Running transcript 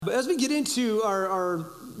As we get into our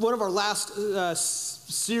one of our last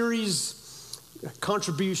series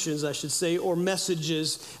contributions, I should say, or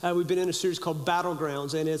messages, we've been in a series called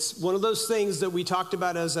Battlegrounds, and it's one of those things that we talked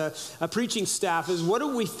about as a preaching staff is what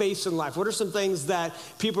do we face in life? What are some things that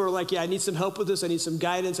people are like, yeah, I need some help with this, I need some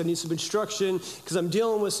guidance, I need some instruction, because I'm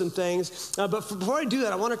dealing with some things. But before I do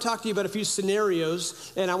that, I want to talk to you about a few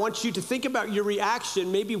scenarios, and I want you to think about your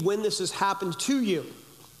reaction maybe when this has happened to you.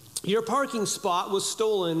 Your parking spot was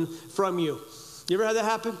stolen from you. You ever had that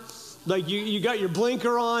happen? Like you got your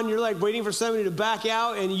blinker on, you're like waiting for somebody to back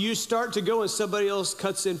out, and you start to go and somebody else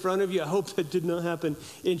cuts in front of you. I hope that did not happen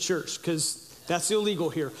in church, because that's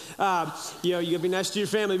illegal here. You gotta be nice to your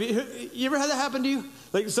family. You ever had that happen to you?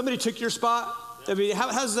 Like somebody took your spot? I mean,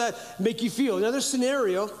 how does that make you feel? Another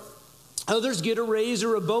scenario, others get a raise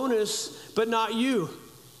or a bonus, but not you.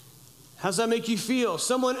 How's that make you feel?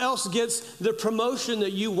 Someone else gets the promotion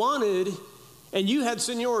that you wanted, and you had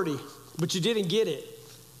seniority, but you didn't get it.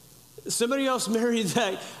 Somebody else married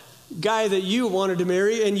that guy that you wanted to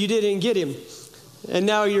marry, and you didn't get him. And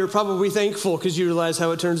now you're probably thankful because you realize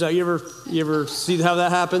how it turns out. You ever see how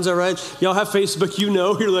that happens, all right? Y'all have Facebook,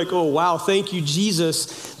 you're like, oh, wow, thank you,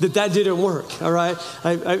 Jesus, that didn't work, all right?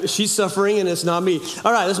 She's suffering, and it's not me.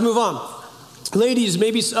 All right, let's move on. Ladies,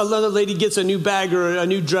 maybe another lady gets a new bag or a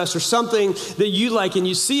new dress or something that you like, and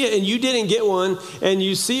you see it and you didn't get one, and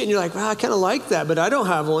you see it and you're like, wow, I kind of like that, but I don't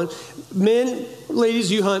have one. Men, ladies,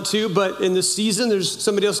 you hunt too, but in the season, there's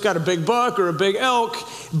somebody else got a big buck or a big elk,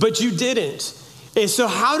 but you didn't. And so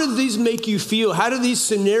how do these make you feel? How do these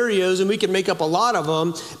scenarios, and we can make up a lot of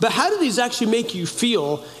them, but how do these actually make you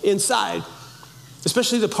feel inside?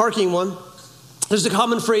 Especially the parking one. There's a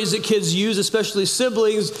common phrase that kids use, especially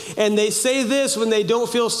siblings, and they say this when they don't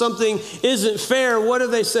feel something isn't fair. What do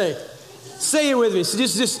they say? Say it with me. So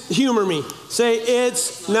just humor me. Say,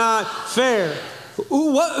 it's not fair.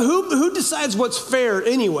 Who decides what's fair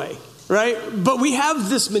anyway, right? But we have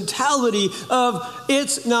this mentality of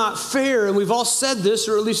it's not fair, and we've all said this,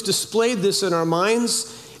 or at least displayed this in our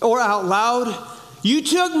minds or out loud. You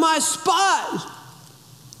took my spot.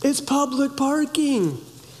 It's public parking.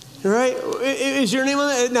 Right? Is your name on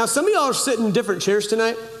that? Now, some of y'all are sitting in different chairs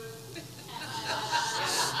tonight.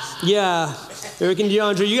 Yeah. Eric and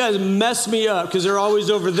DeAndre, you guys mess me up because they're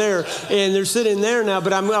always over there, and they're sitting there now.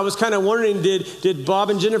 But I was kind of wondering, did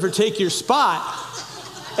Bob and Jennifer take your spot?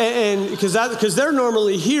 And because they're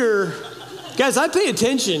normally here. Guys, I pay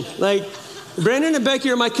attention. Like, Brandon and Becky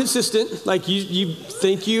are my consistent. Like you,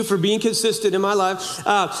 thank you for being consistent in my life.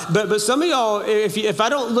 But some of y'all, if I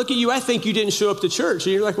don't look at you, I think you didn't show up to church.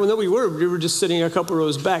 And you're like, well, no, we were just sitting a couple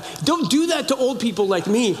rows back. Don't do that to old people like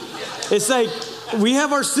me. It's like we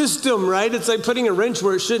have our system, right? It's like putting a wrench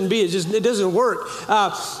where it shouldn't be. It doesn't work.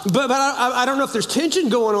 But I don't know if there's tension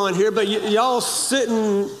going on here. But y'all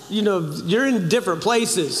sitting, you're in different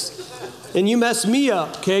places, and you mess me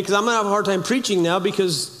up, okay? Because I'm gonna have a hard time preaching now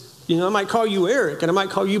because. I might call you Eric, and I might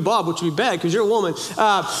call you Bob, which would be bad because you're a woman.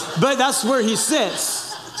 But that's where he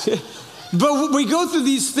sits. But we go through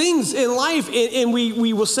these things in life, and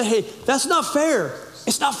we will say, hey, that's not fair.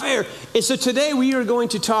 It's not fair. And so today we are going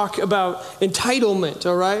to talk about entitlement,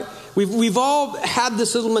 all right? We've all had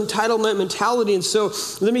this little entitlement mentality, and so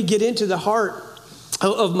let me get into the heart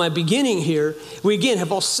of my beginning here. We again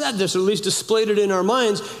have all said this, or at least displayed it in our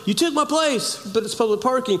minds. You took my place, but it's public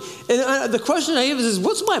parking. And the question I have is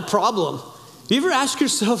what's my problem? Do you ever ask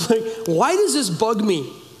yourself, like, why does this bug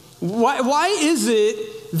me? Why is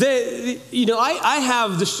it that, I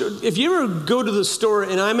have if you ever go to the store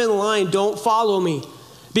and I'm in line, don't follow me.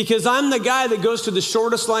 Because I'm the guy that goes to the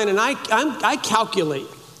shortest line, and I calculate.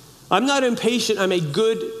 I'm not impatient. I'm a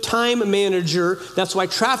good time manager. That's why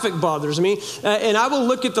traffic bothers me. And I will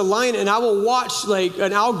look at the line and I will watch like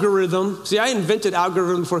an algorithm. See, I invented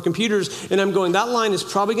algorithm for computers, and I'm going, that line is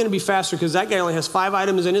probably going to be faster because that guy only has 5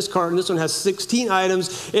 items in his cart and this one has 16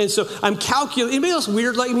 items. And so I'm calculating. Anybody else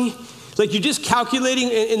weird like me? Like you're just calculating,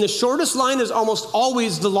 and the shortest line is almost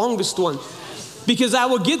always the longest one. Because I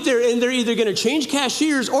will get there and they're either going to change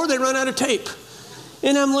cashiers or they run out of tape.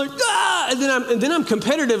 And I'm like, and then I'm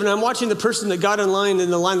competitive, and I'm watching the person that got in line, in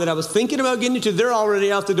the line that I was thinking about getting into, they're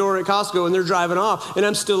already out the door at Costco and they're driving off, and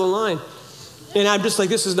I'm still in line. And I'm just like,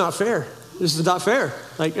 this is not fair. This is not fair.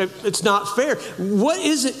 Like, it's not fair. What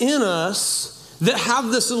is it in us that have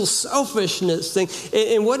this little selfishness thing?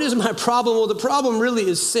 And what is my problem? Well, the problem really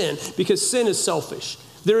is sin, because sin is selfish.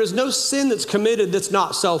 There is no sin that's committed that's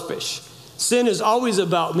not selfish. Sin is always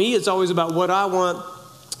about me. It's always about what I want.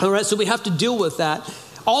 All right, so we have to deal with that.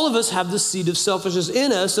 All of us have the seed of selfishness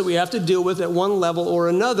in us that we have to deal with at one level or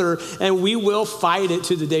another, and we will fight it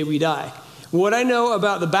to the day we die. What I know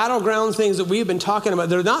about the battleground things that we've been talking about,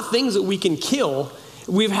 they're not things that we can kill.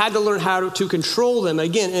 We've had to learn how to control them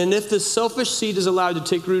again. And if this selfish seed is allowed to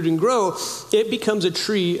take root and grow, it becomes a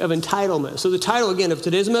tree of entitlement. So the title, again, of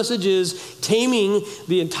today's message is Taming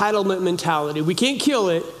the Entitlement Mentality. We can't kill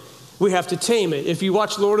it. We have to tame it. If you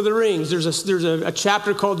watch Lord of the Rings, there's a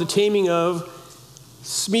chapter called The Taming of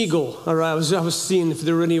Smeagol. All right, I was seeing if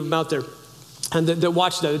there were any of them out there. And that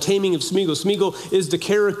watched that, The Taming of Smeagol. Smeagol is the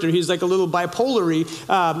character. He's like a little bipolar-y.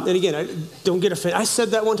 And again, I don't get offended. I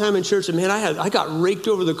said that one time in church, and man, I got raked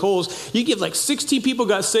over the coals. You give like 60 people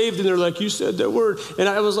got saved, and they're like, you said that word. And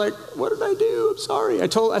I was like, what did I do? I'm sorry.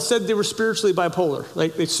 I said they were spiritually bipolar.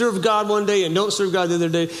 Like they serve God one day and don't serve God the other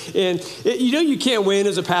day. And you can't win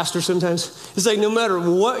as a pastor sometimes. It's like no matter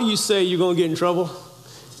what you say, you're going to get in trouble.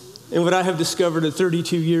 And what I have discovered in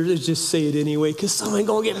 32 years is just say it anyway, because someone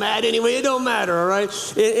going to get mad anyway. It don't matter, all right?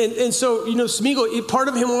 And so, Smeagol, part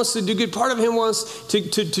of him wants to do good. Part of him wants to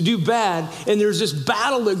do bad. And there's this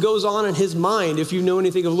battle that goes on in his mind, if you know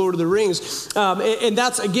anything of Lord of the Rings. And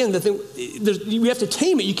that's, again, the thing. You have to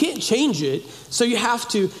tame it. You can't change it. So you have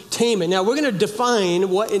to tame it. Now, we're going to define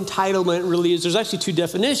what entitlement really is. There's actually two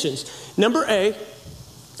definitions. Number A.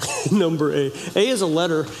 Number A. A is a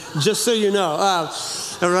letter, just so you know.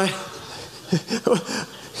 All right?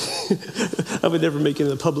 I would never make it in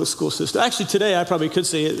the public school system. Actually, today I probably could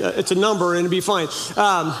say it. It's a number and it'd be fine.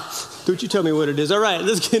 Don't you tell me what it is. All right,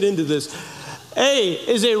 let's get into this. A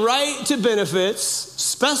is a right to benefits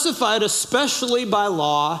specified especially by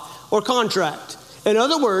law or contract. In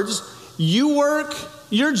other words, you work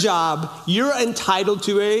your job, you're entitled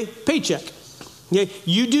to a paycheck. Okay,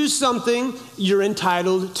 you do something, you're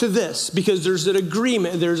entitled to this because there's an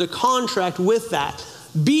agreement, there's a contract with that.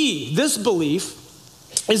 B, this belief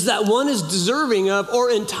is that one is deserving of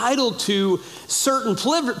or entitled to certain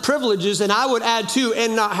privileges, and I would add to,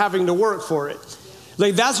 and not having to work for it.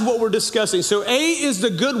 Like that's what we're discussing. So A is the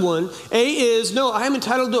good one. A is, no, I'm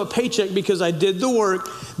entitled to a paycheck because I did the work.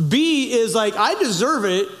 B is like, I deserve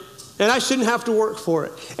it, and I shouldn't have to work for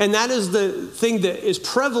it. And that is the thing that is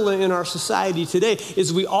prevalent in our society today,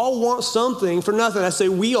 is we all want something for nothing. I say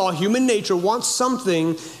we all, human nature, wants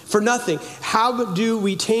something for nothing. How do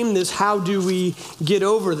we tame this? How do we get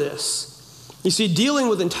over this? You see, dealing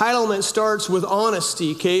with entitlement starts with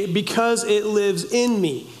honesty, okay? Because it lives in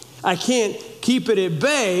me. I can't keep it at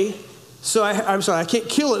bay, I can't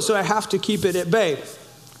kill it, so I have to keep it at bay.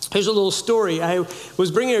 Here's a little story. I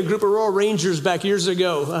was bringing a group of Royal Rangers back years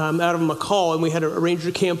ago out of McCall, and we had a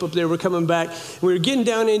ranger camp up there. We're coming back. We were getting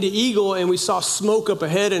down into Eagle, and we saw smoke up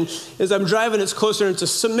ahead. And as I'm driving, it's closer, and it's a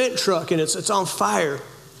cement truck, and it's on fire.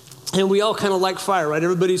 And we all kind of like fire, right?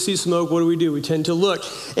 Everybody sees smoke. What do? We tend to look.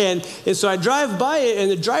 And so I drive by it, and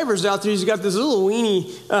the driver's out there. He's got this little weenie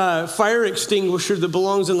fire extinguisher that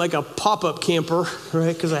belongs in like a pop-up camper,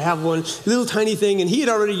 right? Because I have one, little tiny thing. And he had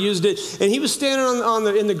already used it. And he was standing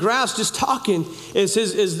in the grass just talking as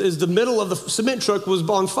the middle of the cement truck was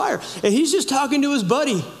on fire. And he's just talking to his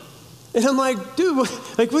buddy. And I'm like, dude,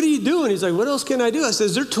 what are you doing? He's like, what else can I do? I said,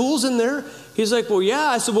 is there tools in there? He's like, well, yeah.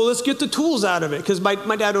 I said, well, let's get the tools out of it. Because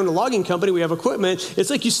my dad owned a logging company. We have equipment. It's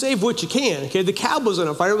like you save what you can. Okay, the cab was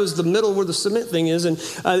on fire. It was the middle where the cement thing is. And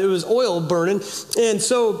it was oil burning. And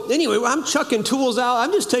so anyway, I'm chucking tools out.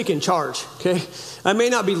 I'm just taking charge. Okay, I may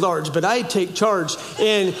not be large, but I take charge.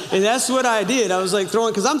 And that's what I did. I was like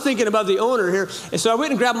throwing, because I'm thinking about the owner here. And so I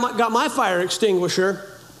went and got my fire extinguisher,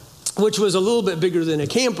 which was a little bit bigger than a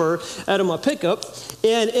camper, out of my pickup.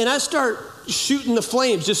 And I start shooting the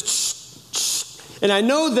flames, just and I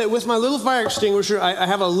know that with my little fire extinguisher, I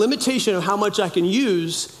have a limitation of how much I can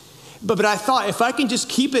use. But I thought if I can just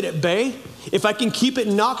keep it at bay, if I can keep it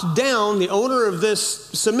knocked down, the owner of this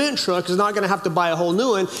cement truck is not going to have to buy a whole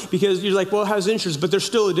new one, because you're like, well, it has insurance, but there's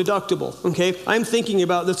still a deductible, okay? I'm thinking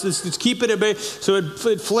about this. Let's keep it at bay. So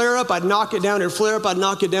it'd flare up, I'd knock it down. It'd flare up, I'd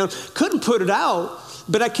knock it down. Couldn't put it out,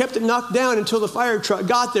 but I kept it knocked down until the fire truck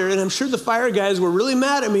got there. And I'm sure the fire guys were really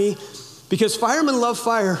mad at me, because firemen love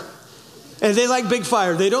fire. And they like big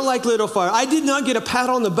fire. They don't like little fire. I did not get a pat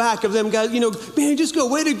on the back of them guys. Man, just go,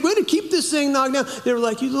 way to keep this thing knocked down. They were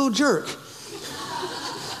like, you little jerk.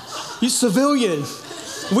 You civilian.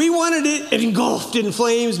 We wanted it engulfed in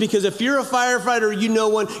flames, because if you're a firefighter, you know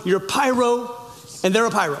one. You're a pyro, and they're a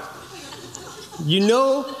pyro. You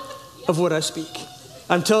know of what I speak.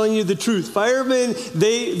 I'm telling you the truth. Firemen,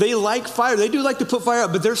 they like fire. They do like to put fire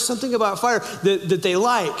out, but there's something about fire that they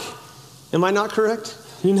like. Am I not correct?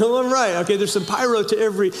 You know I'm right. Okay, there's some pyro to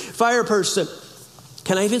every fire person.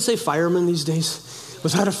 Can I even say fireman these days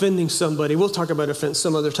without offending somebody? We'll talk about offense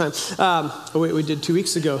some other time. We did 2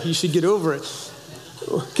 weeks ago. You should get over it.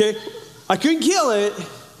 Okay, I couldn't kill it,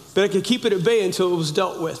 but I could keep it at bay until it was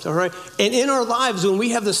dealt with, all right? And in our lives, when we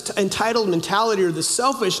have this entitled mentality or this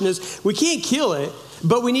selfishness, we can't kill it,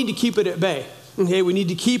 but we need to keep it at bay, okay? We need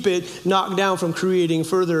to keep it knocked down from creating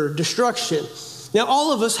further destruction. Now,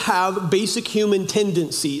 all of us have basic human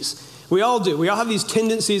tendencies. We all do. We all have these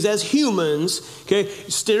tendencies as humans, okay?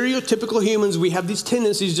 Stereotypical humans, we have these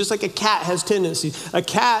tendencies just like a cat has tendencies. A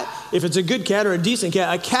cat, if it's a good cat or a decent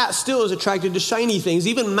cat, a cat still is attracted to shiny things.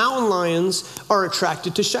 Even mountain lions are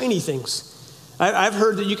attracted to shiny things. I've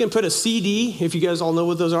heard that you can put a CD, if you guys all know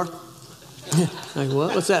what those are. Like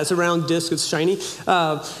what? What's that? It's a round disc. It's shiny.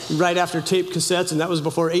 Right after tape cassettes, and that was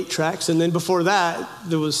before 8 tracks. And then before that,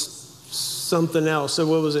 there was something else. So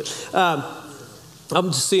what was it? I'm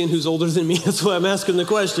just seeing who's older than me. That's why I'm asking the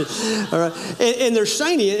question. All right. And they're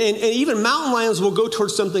shiny. And even mountain lions will go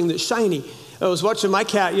towards something that's shiny. I was watching my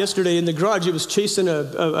cat yesterday in the garage. It was chasing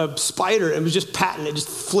a spider and was just patting it, just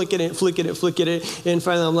flicking it. And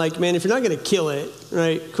finally I'm like, man, if you're not going to kill it,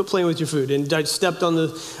 right, quit playing with your food. And I stepped on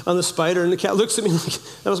the spider, and the cat looks at me like,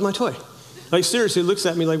 that was my toy. Like seriously, looks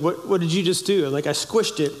at me like, what did you just do? And like I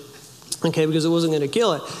squished it, okay, because it wasn't going to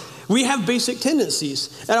kill it. We have basic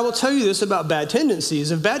tendencies. And I will tell you this about bad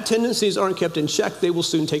tendencies. If bad tendencies aren't kept in check, they will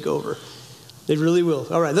soon take over. They really will.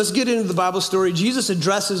 All right, let's get into the Bible story. Jesus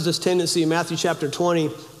addresses this tendency in Matthew chapter 20,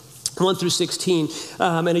 1 through 16.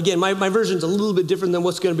 And again, my version's a little bit different than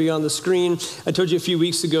what's going to be on the screen. I told you a few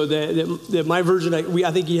weeks ago that my version,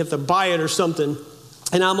 I think you have to buy it or something.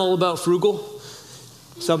 And I'm all about frugal.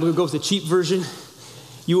 So I'm going to go with the cheap version.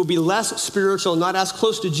 You will be less spiritual, not as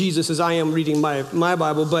close to Jesus as I am reading my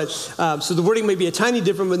Bible. But so the wording may be a tiny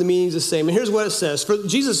different, but the meaning's the same. And here's what it says. For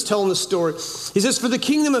Jesus is telling the story. He says, for the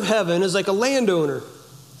kingdom of heaven is like a landowner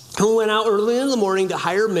who went out early in the morning to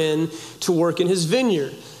hire men to work in his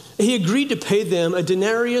vineyard. He agreed to pay them a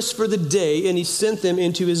denarius for the day, and he sent them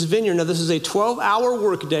into his vineyard. Now, this is a 12-hour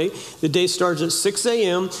workday. The day starts at 6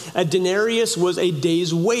 a.m. A denarius was a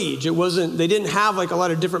day's wage. It wasn't, they didn't have like a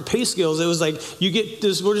lot of different pay scales. It was like, you get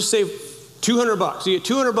this, we'll just say $200. You get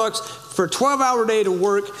 $200 for a 12-hour day to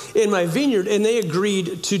work in my vineyard, and they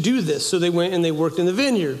agreed to do this. So they went and they worked in the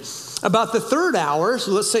vineyard. About the third hour,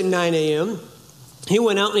 so let's say 9 a.m., he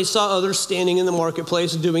went out and he saw others standing in the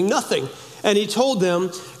marketplace doing nothing. And he told them,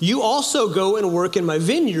 you also go and work in my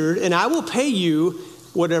vineyard, and I will pay you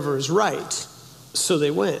whatever is right. So they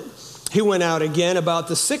went. He went out again about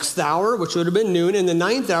the 6th hour, which would have been noon, and the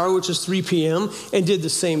 9th hour, which is 3 p.m., and did the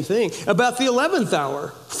same thing. About the 11th hour,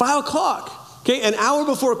 5 o'clock, okay, an hour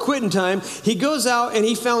before quitting time, he goes out and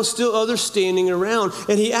he found still others standing around.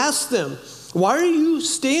 And he asked them, why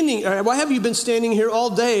have you been standing here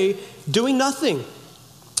all day doing nothing?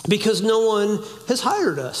 Because no one has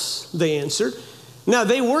hired us, they answered. Now,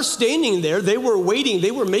 they were standing there. They were waiting. They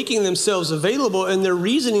were making themselves available. And their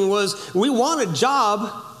reasoning was, we want a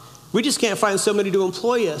job. We just can't find somebody to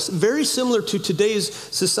employ us. Very similar to today's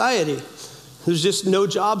society. There's just no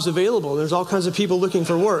jobs available. There's all kinds of people looking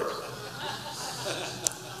for work.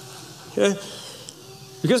 Okay?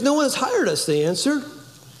 Because no one has hired us, they answered.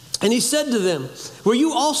 And he said to them, will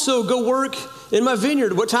you also go work in my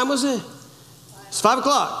vineyard? What time was it? It's 5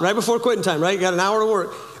 o'clock, right before quitting time, right? You got an hour to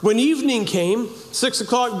work. When evening came, 6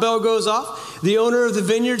 o'clock bell goes off. The owner of the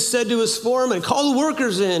vineyard said to his foreman, call the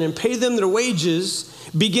workers in and pay them their wages,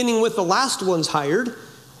 beginning with the last ones hired,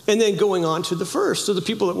 and then going on to the first. So the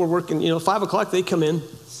people that were working, 5 o'clock, they come in,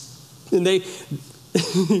 and they,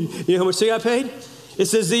 you know how much they got paid? It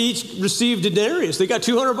says they each received a denarius. They got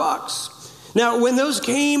 $200. Now, when those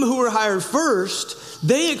came who were hired first,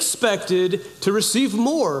 they expected to receive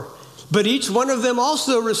more. But each one of them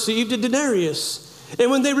also received a denarius.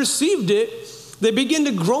 And when they received it, they began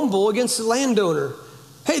to grumble against the landowner.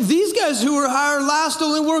 Hey, these guys who were hired last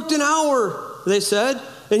only worked an hour, they said,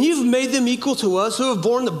 and you've made them equal to us who have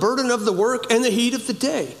borne the burden of the work and the heat of the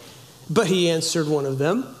day. But he answered one of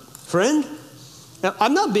them, friend,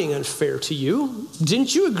 I'm not being unfair to you.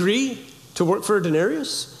 Didn't you agree to work for a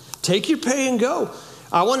denarius? Take your pay and go.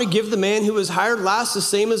 I want to give the man who was hired last the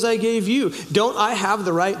same as I gave you. Don't I have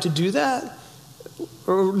the right to do that?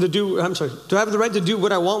 Do I have the right to do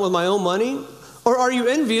what I want with my own money? Or are you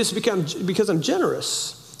envious because I'm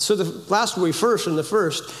generous? So the last will be first and the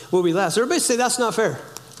first will be last. Everybody say that's not fair.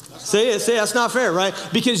 Say that's not fair, right?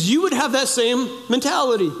 Because you would have that same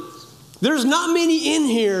mentality. There's not many in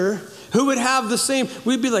here who would have the same.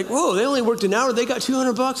 We'd be like, whoa, they only worked an hour. They got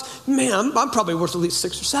 $200. Man, I'm probably worth at least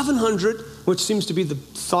 $600 or $700, which seems to be the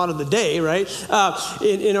thought of the day, right?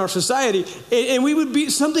 In our society. And we would be,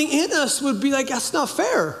 something in us would be like, that's not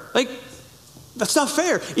fair. Like, that's not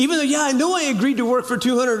fair. Even though, I know I agreed to work for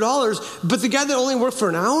 $200, but the guy that only worked for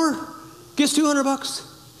an hour gets $200.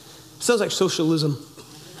 Sounds like socialism.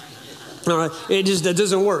 All right, that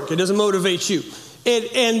doesn't work. It doesn't motivate you.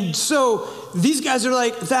 And so these guys are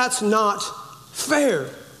like, that's not fair.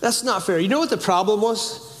 That's not fair. You know what the problem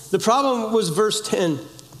was? The problem was verse 10.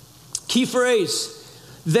 Key phrase.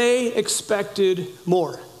 They expected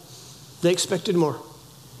more. They expected more.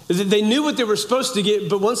 They knew what they were supposed to get,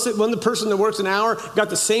 but when the person that works an hour got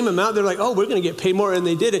the same amount, they're like, oh, we're going to get paid more, and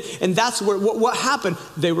they did it. And that's where what happened.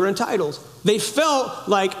 They were entitled. They felt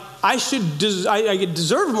like I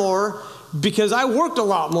deserve more because I worked a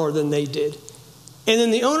lot more than they did. And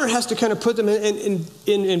then the owner has to kind of put them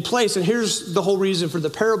in place. And here's the whole reason for the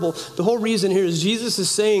parable. The whole reason here is Jesus is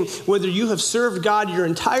saying whether you have served God your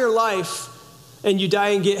entire life and you die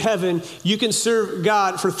and get heaven, you can serve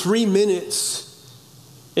God for 3 minutes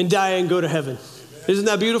and die and go to heaven. Isn't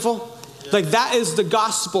that beautiful? Like that is the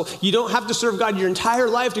gospel. You don't have to serve God your entire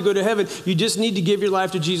life to go to heaven. You just need to give your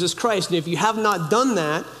life to Jesus Christ. And if you have not done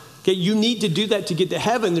that, okay, you need to do that to get to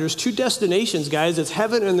heaven. There's 2 destinations, guys. It's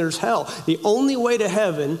heaven and there's hell. The only way to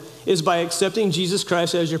heaven is by accepting Jesus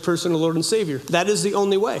Christ as your personal Lord and Savior. That is the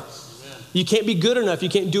only way. Amen. You can't be good enough. You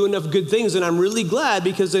can't do enough good things. And I'm really glad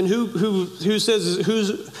because then who says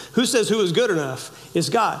who is good enough? Is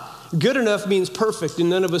God. Good enough means perfect, and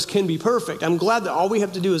none of us can be perfect. I'm glad that all we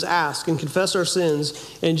have to do is ask and confess our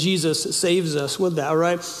sins, and Jesus saves us with that, all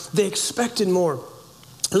right? They expected more.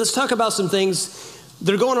 Let's talk about some things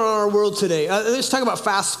that are going on in our world today. Let's talk about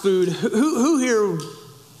fast food. Who here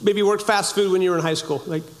maybe worked fast food when you were in high school?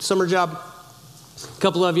 Like summer job? A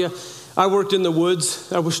couple of you. I worked in the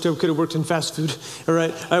woods. I wished I could have worked in fast food. All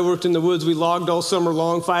right. I worked in the woods. We logged all summer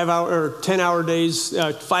long, 10-hour days,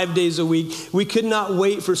 5 days a week. We could not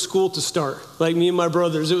wait for school to start. Like me and my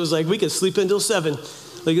brothers, it was like we could sleep until 7.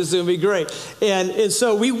 Like this is going to be great. And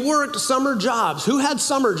so we worked summer jobs. Who had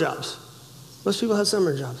summer jobs? Most people had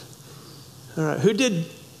summer jobs. All right. Who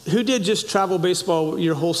did just travel baseball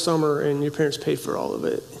your whole summer and your parents paid for all of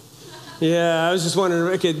it? Yeah, I was just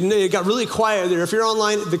wondering. Okay, it got really quiet there. If you're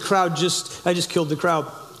online, I just killed the crowd.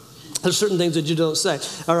 There's certain things that you don't say.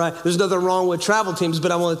 All right, there's nothing wrong with travel teams,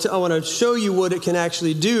 but I want to show you what it can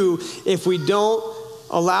actually do if we don't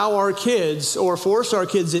allow our kids or force our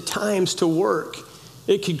kids at times to work.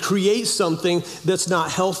 It could create something that's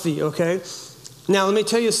not healthy, okay? Now, let me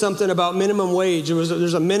tell you something about minimum wage.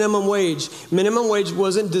 There's a minimum wage. Minimum wage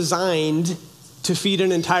wasn't designed to feed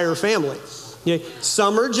an entire family. Okay?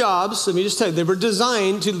 Summer jobs, let me just tell you, they were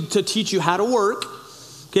designed to teach you how to work,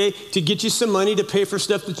 okay, to get you some money to pay for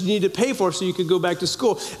stuff that you need to pay for so you could go back to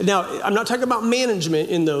school. Now, I'm not talking about management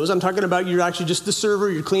in those. I'm talking about you're actually just the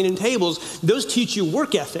server, you're cleaning tables. Those teach you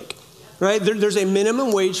work ethic. Right? There's a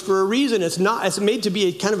minimum wage for a reason. It's made to be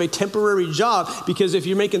a kind of a temporary job because if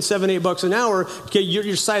you're making $7-8 an hour, okay,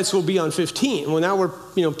 your sights will be on 15. Well, now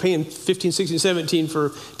we're paying 15, 16, 17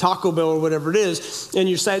 for Taco Bell or whatever it is, and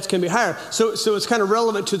your sights can be higher. So it's kind of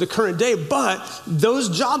relevant to the current day, but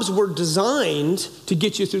those jobs were designed to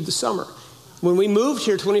get you through the summer. When we moved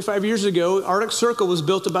here 25 years ago, Arctic Circle was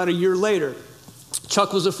built about a year later.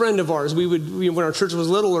 Chuck was a friend of ours. When our church was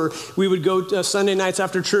littler, we would go Sunday nights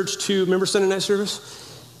after church remember Sunday night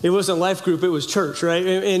service? It wasn't life group, it was church, right?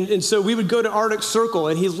 And so we would go to Arctic Circle,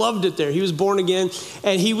 and he loved it there. He was born again,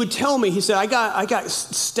 and he would tell me, he said, I got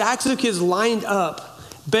stacks of kids lined up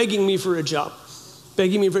begging me for a job.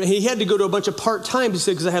 He had to go to a bunch of part-time, he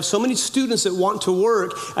said, because I have so many students that want to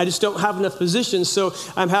work, I just don't have enough positions. So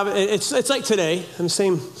it's like today,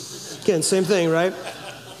 same thing, right?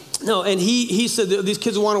 No, and he said that these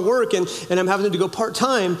kids want to work, and I'm having to go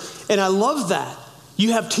part-time, and I love that.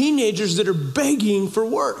 You have teenagers that are begging for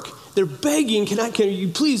work. They're begging, can you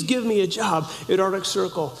please give me a job at Arctic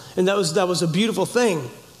Circle? And that was a beautiful thing.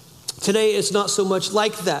 Today, it's not so much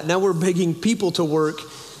like that. Now we're begging people to work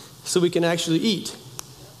so we can actually eat,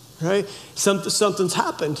 right? Something's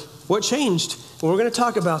happened. What changed? Well, we're going to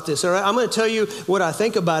talk about this, all right? I'm going to tell you what I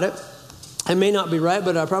think about it. I may not be right,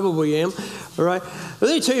 but I probably am. All right. Let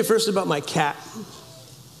me tell you first about my cat.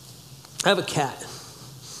 I have a cat.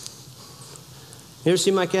 You ever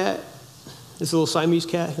seen my cat? This little Siamese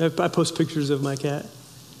cat. I post pictures of my cat.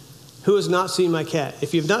 Who has not seen my cat?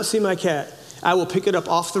 If you've not seen my cat, I will pick it up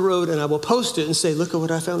off the road and I will post it and say, look at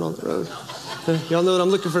what I found on the road. Y'all know that I'm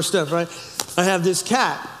looking for stuff, right? I have this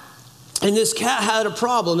cat. And this cat had a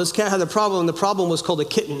problem. And the problem was called a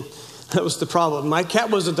kitten. That was the problem. My cat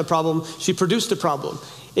wasn't the problem. She produced a problem.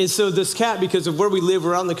 And so this cat, because of where we live,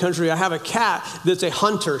 we're out in the country, I have a cat that's a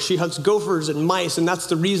hunter. She hunts gophers and mice, and that's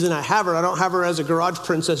the reason I have her. I don't have her as a garage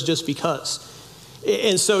princess just because.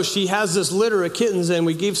 And so she has this litter of kittens, and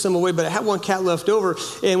we gave some away, but I had one cat left over,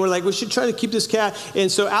 and we're like, we should try to keep this cat.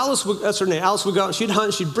 And so Alice, that's her name, Alice would go out, and she'd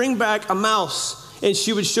hunt, she'd bring back a mouse, and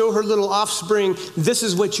she would show her little offspring, this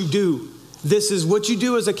is what you do. This is what you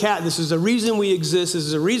do as a cat. This is the reason we exist. This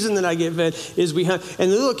is the reason that I get fed, is we hunt.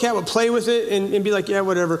 And the little cat would play with it and be like, yeah,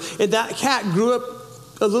 whatever. And that cat grew up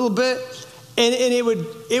a little bit, and it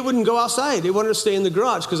wouldn't go outside. It wanted to stay in the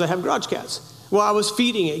garage because I have garage cats. Well, I was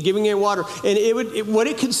feeding it, giving it water. And what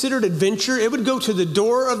it considered adventure, it would go to the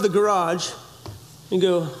door of the garage and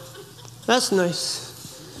go, that's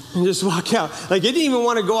nice, and just walk out. Like, it didn't even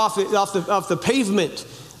want to go off the pavement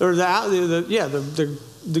or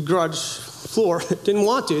the garage floor. It didn't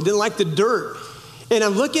want to. It didn't like the dirt. And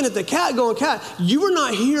I'm looking at the cat going, cat, you were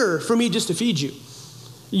not here for me just to feed you.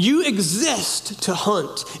 You exist to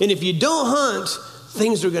hunt. And if you don't hunt,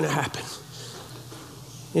 things are going to happen.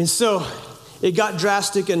 And so it got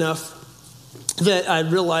drastic enough that I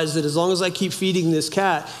realized that as long as I keep feeding this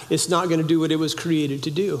cat, it's not going to do what it was created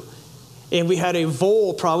to do. And we had a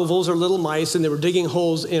vole problem. Voles are little mice, and they were digging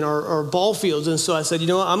holes in our ball fields. And so I said, you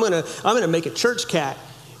know what, I'm gonna make a church cat.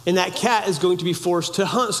 And that cat is going to be forced to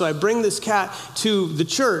hunt. So I bring this cat to the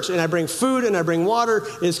church, and I bring food, and I bring water.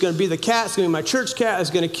 And it's going to be the cat. It's going to be my church cat. It's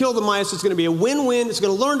going to kill the mice. It's going to be a win-win. It's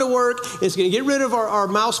going to learn to work. It's going to get rid of our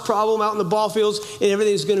mouse problem out in the ball fields, and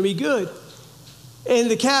everything's going to be good. And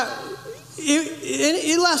the cat,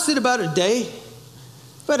 it lasted about a day,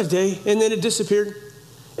 and then it disappeared.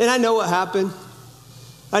 And I know what happened.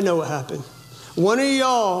 One of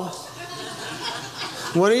y'all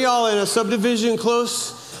in a subdivision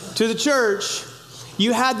close to the church,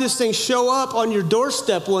 you had this thing show up on your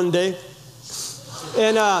doorstep one day,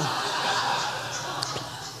 and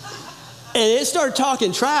it started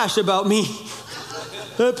talking trash about me.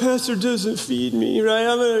 That pastor doesn't feed me, right?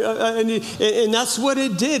 And that's what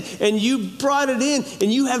it did. And you brought it in,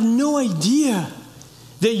 and you have no idea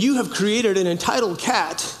that you have created an entitled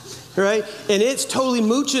cat, right? And it's totally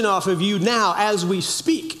mooching off of you now as we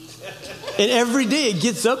speak. And every day it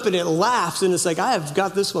gets up and it laughs, and it's like, I have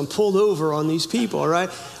got this one pulled over on these people, right?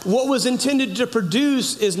 What was intended to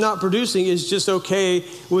produce is not producing, is just okay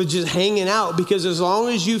with just hanging out, because as long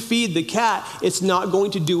as you feed the cat, it's not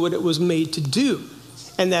going to do what it was made to do,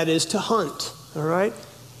 and that is to hunt, all right?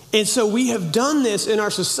 And so we have done this in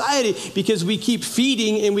our society because we keep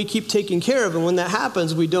feeding and we keep taking care of. And when that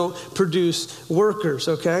happens, we don't produce workers,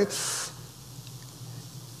 okay?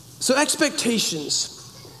 So expectations.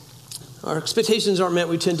 Our expectations aren't met,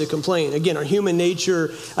 we tend to complain. Again, our human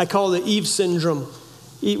nature, I call it Eve syndrome.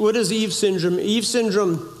 What is Eve syndrome? Eve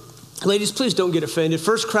syndrome, ladies, please don't get offended.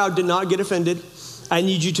 First crowd did not get offended. I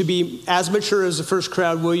need you to be as mature as the first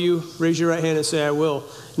crowd. Will you raise your right hand and say, I will?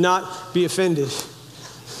 Not be offended.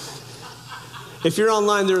 If you're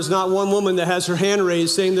online, there is not one woman that has her hand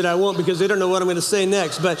raised saying that I won't, because they don't know what I'm going to say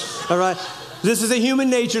next. But, all right, this is a human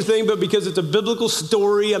nature thing, but because it's a biblical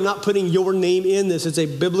story, I'm not putting your name in this. It's a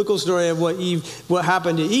biblical story of what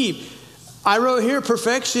happened to Eve. I wrote here,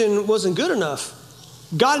 perfection wasn't good enough.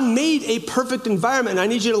 God made a perfect environment, and I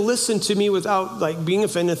need you to listen to me without being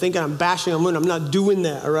offended, thinking I'm bashing on women. I'm not doing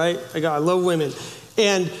that, all right? I love women.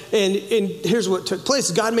 And here's what took place.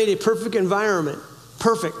 God made a perfect environment.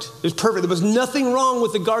 Perfect. It was perfect. There was nothing wrong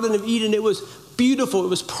with the Garden of Eden. It was beautiful. It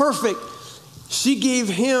was perfect.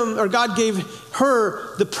 God gave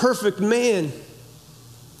her the perfect man.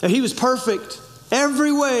 And he was perfect.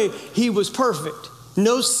 Every way he was perfect.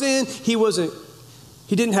 No sin. He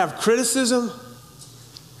didn't have criticism.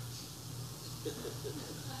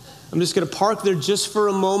 I'm just going to park there just for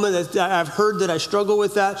a moment. I've heard that I struggle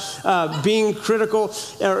with that, being critical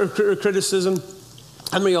or criticism.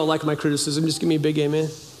 How many of y'all like my criticism? Just give me a big amen.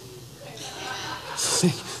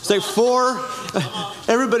 It's like 4.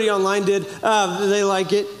 Everybody online did. They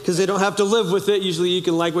like it because they don't have to live with it. Usually you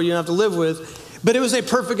can like what you don't have to live with. But it was a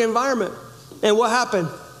perfect environment. And what happened?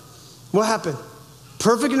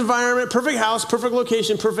 Perfect environment, perfect house, perfect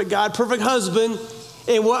location, perfect God, perfect husband.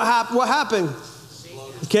 And what happened?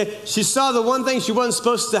 Okay, she saw the one thing she wasn't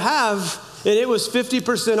supposed to have, and it was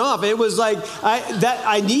 50% off. It was like,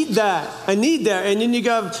 I need that. And then you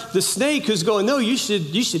got the snake who's going, no, you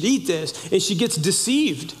should eat this. And she gets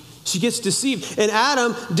deceived. And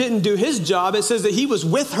Adam didn't do his job. It says that he was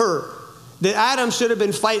with her. That Adam should have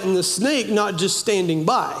been fighting the snake, not just standing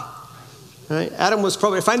by. Right? Adam was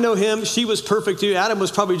probably, if I know him, she was perfect too. Adam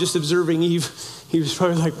was probably just observing Eve. He was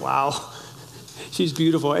probably like, wow. She's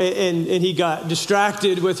beautiful. And he got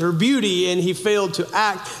distracted with her beauty, and he failed to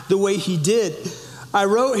act the way he did. I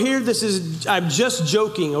wrote here, I'm just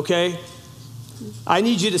joking, okay? I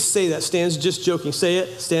need you to say that. Stan's just joking. Say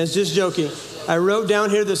it. Stan's just joking. I wrote down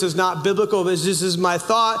here, this is not biblical. This is my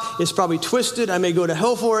thought. It's probably twisted. I may go to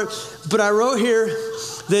hell for it. But I wrote here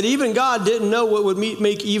that even God didn't know what would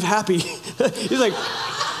make Eve happy. He's like,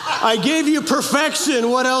 I gave you perfection.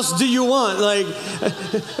 What else do you want?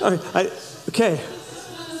 Okay.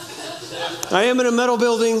 I am in a metal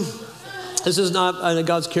building. This is not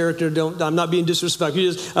God's character. I'm not being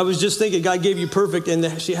disrespectful. I was just thinking God gave you perfect,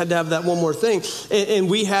 and she had to have that one more thing. And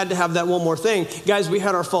we had to have that one more thing. Guys, we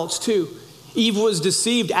had our faults too. Eve was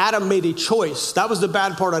deceived. Adam made a choice. That was the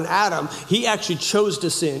bad part on Adam. He actually chose to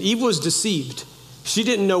sin. Eve was deceived. She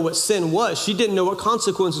didn't know what sin was. She didn't know what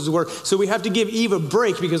consequences were. So we have to give Eve a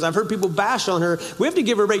break, because I've heard people bash on her. We have to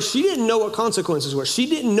give her a break. She didn't know what consequences were. She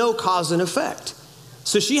didn't know cause and effect.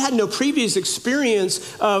 So she had no previous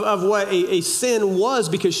experience of what a sin was,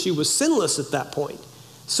 because she was sinless at that point.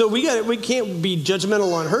 So we can't be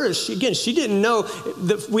judgmental on her. She didn't know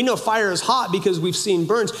that. We know fire is hot because we've seen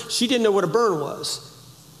burns. She didn't know what a burn was.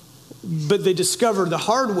 But they discovered the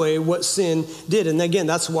hard way what sin did. And again,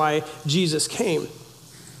 that's why Jesus came.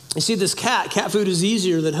 You see, this cat food is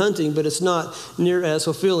easier than hunting, but it's not near as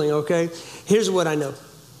fulfilling, okay? Here's what I know.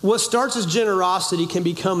 What starts as generosity can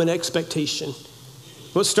become an expectation.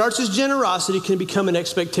 What starts as generosity can become an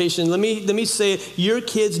expectation. Let me say it. Your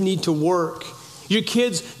kids need to work. Your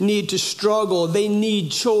kids need to struggle. They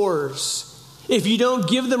need chores. If you don't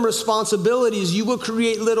give them responsibilities, you will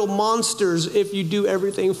create little monsters if you do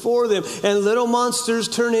everything for them. And little monsters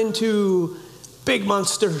turn into big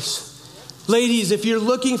monsters. Ladies, if you're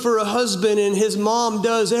looking for a husband and his mom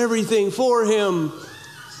does everything for him,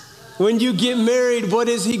 when you get married, what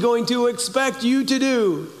is he going to expect you to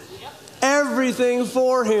do? Everything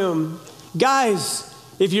for him. Guys,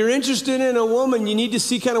 if you're interested in a woman, you need to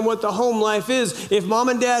see kind of what the home life is. If mom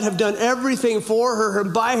and dad have done everything for her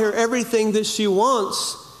and buy her everything that she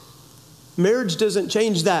wants, marriage doesn't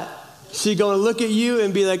change that. She's going to look at you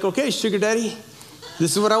and be like, okay, sugar daddy,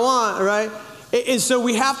 this is what I want, right? And so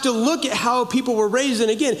we have to look at how people were raised.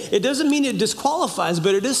 And again, it doesn't mean it disqualifies,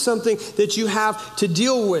 but it is something that you have to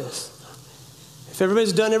deal with. If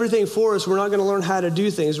everybody's done everything for us, we're not going to learn how to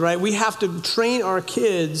do things, right? We have to train our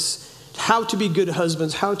kids how to be good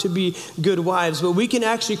husbands, how to be good wives. But we can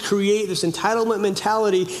actually create this entitlement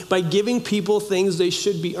mentality by giving people things they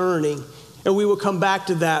should be earning. And we will come back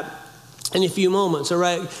to that in a few moments, all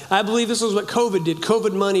right? I believe this is what COVID did.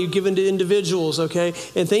 COVID money given to individuals, okay?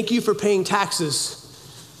 And thank you for paying taxes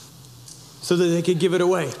so that they could give it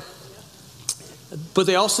away. But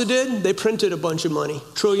they also did, they printed a bunch of money,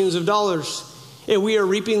 trillions of dollars. And we are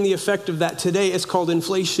reaping the effect of that today. It's called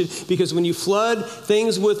inflation, because when you flood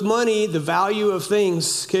things with money, the value of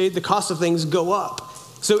things, okay, the cost of things go up.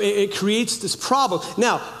 So it creates this problem.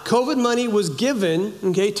 Now, COVID money was given,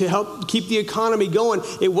 okay, to help keep the economy going.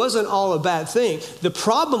 It wasn't all a bad thing. The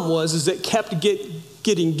problem is it kept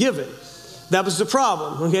getting given. That was the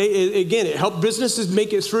problem, okay? Again, it helped businesses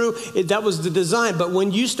make it through. That was the design. But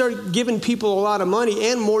when you start giving people a lot of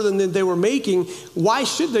money and more than they were making, why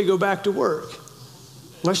should they go back to work?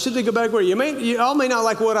 Why should they go back to work? You all may not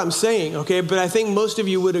like what I'm saying, okay? But I think most of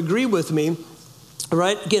you would agree with me,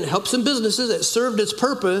 right? Again, it helped some businesses. It served its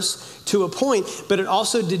purpose to a point, but it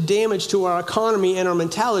also did damage to our economy and our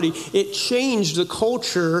mentality. It changed the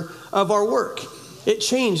culture of our work. It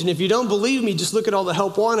changed. And if you don't believe me, just look at all the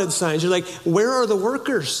help wanted signs. You're like, where are the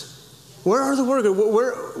workers? Where are the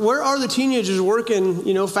workers? Where are the teenagers working,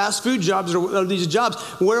 fast food jobs or these jobs?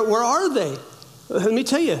 Where are they? Let me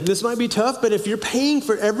tell you, this might be tough, but if you're paying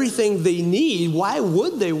for everything they need, why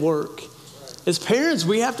would they work? As parents,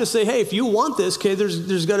 we have to say, hey, if you want this, okay,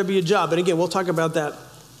 there's got to be a job. And again, we'll talk about that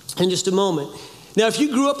in just a moment. Now, if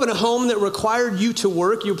you grew up in a home that required you to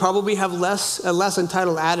work, you probably have a less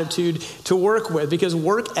entitled attitude to work with, because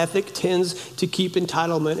work ethic tends to keep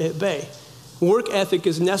entitlement at bay. Work ethic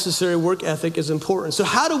is necessary. Work ethic is important. So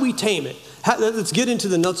how do we tame it? Let's get into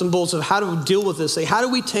the nuts and bolts of how to deal with this. How do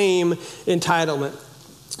we tame entitlement?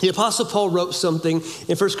 The Apostle Paul wrote something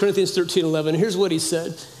in 1 Corinthians 13:11. Here's what he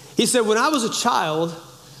said. He said, when I was a child,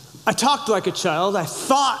 I talked like a child. I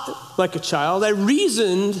thought like a child. I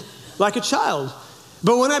reasoned like a child.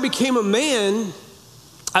 But when I became a man,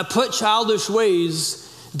 I put childish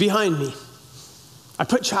ways behind me. I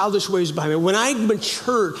put childish ways behind me. When I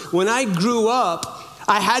matured, when I grew up,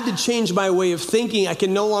 I had to change my way of thinking. I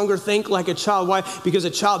can no longer think like a child. Why? Because a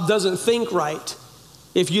child doesn't think right.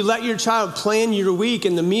 If you let your child plan your week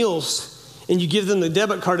and the meals, and you give them the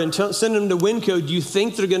debit card and send them to WinCode, you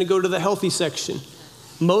think they're going to go to the healthy section.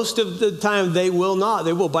 Most of the time, they will not.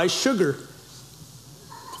 They will buy sugar.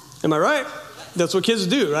 Am I right? That's what kids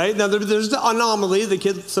do, right? Now, there's the anomaly.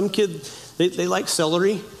 Some kids, they like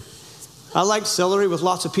celery. I like celery with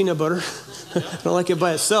lots of peanut butter. I don't like it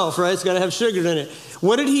by itself, right? It's got to have sugar in it.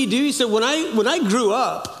 What did he do? He said, when I grew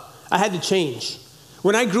up, I had to change.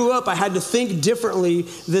 When I grew up, I had to think differently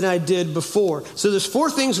than I did before. So there's 4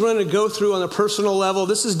 things we're going to go through on a personal level.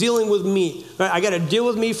 This is dealing with me. Right? I got to deal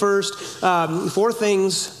with me first. 4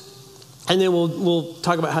 things, and then we'll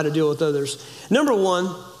talk about how to deal with others. Number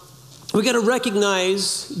 1, we got to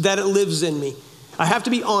recognize that it lives in me. I have to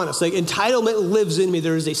be honest. Like, entitlement lives in me.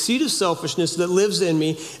 There is a seed of selfishness that lives in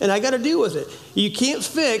me, and I got to deal with it. You can't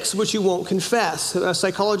fix what you won't confess.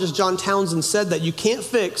 Psychologist John Townsend said that you can't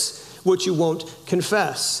fix what you won't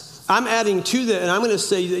confess. I'm adding to that, and I'm going to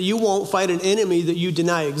say that you won't fight an enemy that you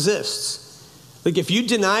deny exists. Like, if you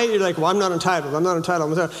deny it, you're like, well, I'm not entitled.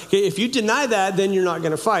 Okay, if you deny that, then you're not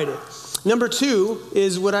going to fight it. Number 2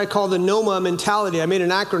 is what I call the NOMA mentality. I made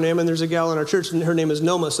an acronym, and there's a gal in our church, and her name is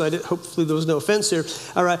Noma, so hopefully there was no offense here.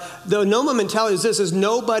 All right, the NOMA mentality is this, is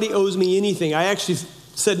nobody owes me anything. I actually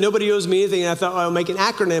said nobody owes me anything, and I thought, I'll make an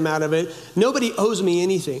acronym out of it. Nobody owes me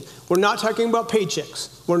anything. We're not talking about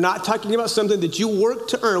paychecks. We're not talking about something that you work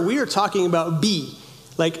to earn. We are talking about be.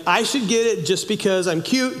 Like, I should get it just because I'm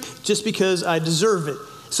cute, just because I deserve it.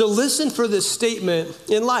 So listen for this statement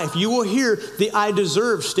in life. You will hear the I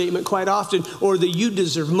deserve statement quite often, or the you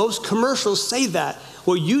deserve. Most commercials say that.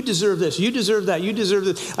 Well, you deserve this, you deserve that, you deserve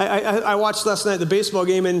this. I watched last night the baseball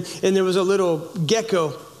game, and there was a little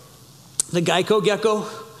gecko, the Geico gecko,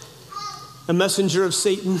 a messenger of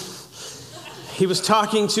Satan. He was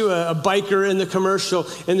talking to a biker in the commercial,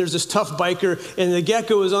 and there's this tough biker, and the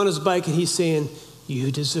gecko is on his bike, and he's saying, you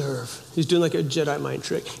deserve. He's doing like a Jedi mind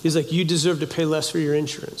trick. He's like, you deserve to pay less for your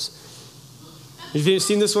insurance. Have you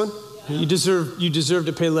seen this one? You deserve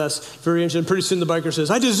to pay less for your insurance. Pretty soon the biker says,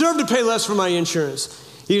 I deserve to pay less for my insurance.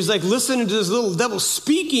 He was like listening to this little devil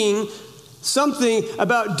speaking something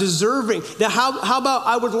about deserving. Now, how about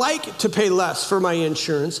I would like to pay less for my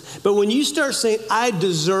insurance, but when you start saying I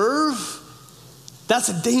deserve, that's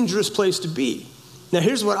a dangerous place to be. Now,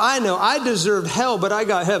 here's what I know. I deserved hell, but I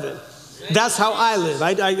got heaven. That's how I live.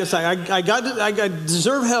 I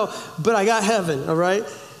deserve hell, but I got heaven, all right?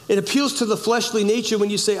 It appeals to the fleshly nature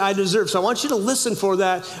when you say, I deserve. So I want you to listen for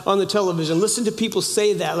that on the television. Listen to people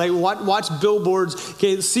say that. Like, watch billboards.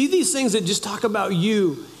 Okay, see these things that just talk about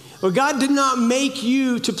you. Well, God did not make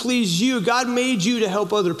you to please you. God made you to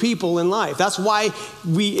help other people in life. That's why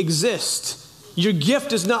we exist. Your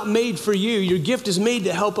gift is not made for you. Your gift is made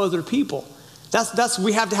to help other people.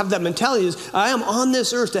 We have to have that mentality is I am on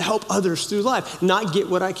this earth to help others through life, not get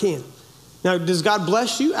what I can. Now, does God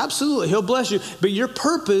bless you? Absolutely, he'll bless you. But your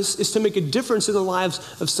purpose is to make a difference in the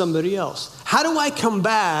lives of somebody else. How do I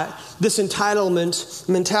combat this entitlement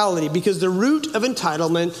mentality? Because the root of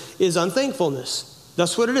entitlement is unthankfulness.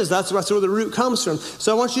 That's what it is. That's where the root comes from.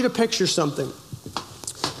 So I want you to picture something.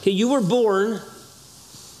 Okay, you were born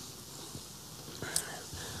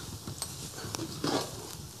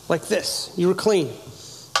like this. You were clean.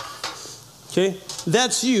 Okay?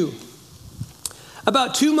 That's you.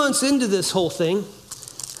 About 2 months into this whole thing,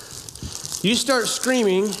 you start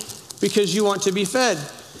screaming because you want to be fed.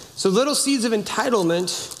 So little seeds of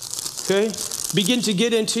entitlement, okay, begin to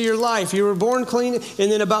get into your life. You were born clean,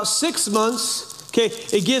 and then about 6 months, okay,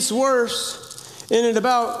 it gets worse. And at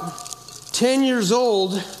about 10 years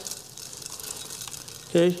old,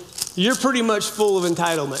 okay, you're pretty much full of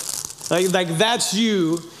entitlement. Like that's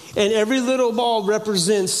you. And every little ball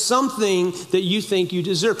represents something that you think you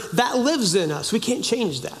deserve. That lives in us. We can't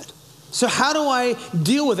change that. So how do I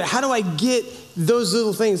deal with it? How do I get those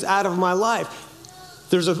little things out of my life?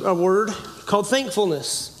 There's a word called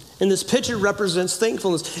thankfulness. And this picture represents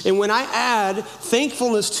thankfulness. And when I add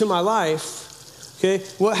thankfulness to my life, okay,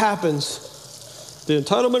 what happens? The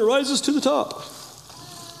entitlement rises to the top.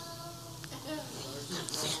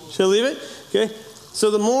 Shall I leave it? Okay. So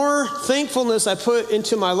the more thankfulness I put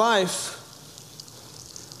into my life,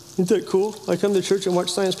 isn't that cool? I come to church and watch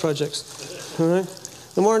science projects. All right?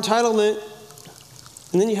 The more entitlement,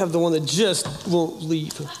 and then you have the one that just won't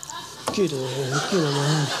leave. Get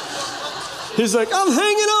on. He's like, I'm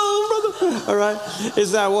hanging on, brother. All right?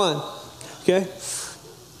 It's that one. Okay?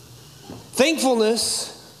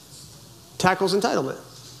 Thankfulness tackles entitlement.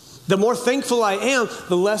 The more thankful I am,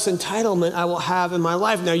 the less entitlement I will have in my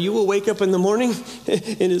life. Now, you will wake up in the morning,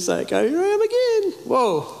 and it's like, here I am again.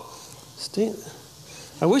 Whoa.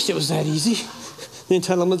 I wish it was that easy. The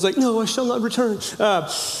entitlement's like, no, I shall not return.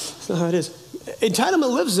 That's not how it is.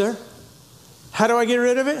 Entitlement lives there. How do I get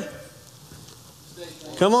rid of it?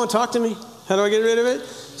 Come on, talk to me. How do I get rid of it?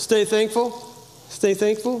 Stay thankful. Stay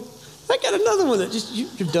thankful. I got another one that just,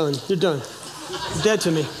 you're done. You're done. You're dead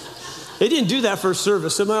to me. They didn't do that first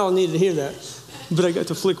service. Somebody else needed to hear that. But I got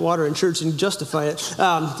to flick water in church and justify it.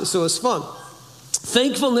 So it's fun.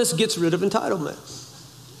 Thankfulness gets rid of entitlement.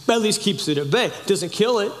 At least keeps it at bay. Doesn't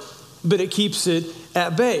kill it. but it keeps it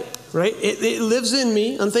at bay, right? It lives in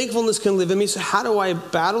me. Unthankfulness can live in me. So how do I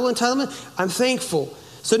battle entitlement? I'm thankful.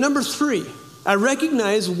 So number 3, I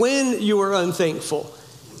recognize when you are unthankful.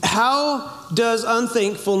 How does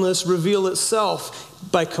unthankfulness reveal itself?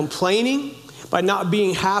 By complaining, by not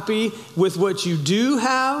being happy with what you do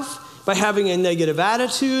have, by having a negative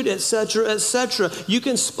attitude, etc., etc. You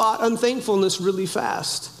can spot unthankfulness really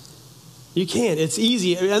fast. You can. It's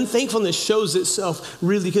easy. Unthankfulness shows itself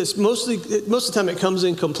really, because most of the time it comes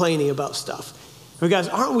in complaining about stuff. But guys,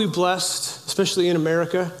 aren't we blessed, especially in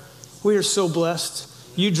America? We are so blessed.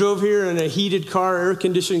 You drove here in a heated car,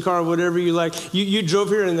 air-conditioned car, whatever you like. You drove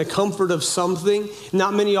here in the comfort of something.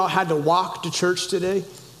 Not many of y'all had to walk to church today.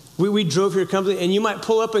 We drove here comfortably, and you might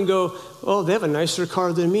pull up and go, oh, they have a nicer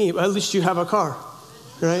car than me. But at least you have a car,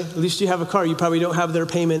 right? At least you have a car. You probably don't have their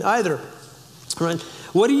payment either, right?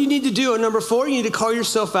 What do you need to do? And number 4, you need to call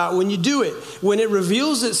yourself out when you do it. When it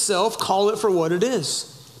reveals itself, call it for what it is.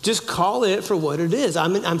 Just call it for what it is.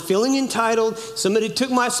 I'm feeling entitled. Somebody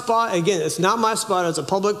took my spot. Again, it's not my spot. It's a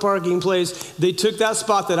public parking place. They took that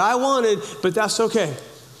spot that I wanted, but that's okay.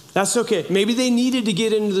 That's okay. Maybe they needed to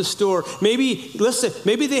get into the store. Maybe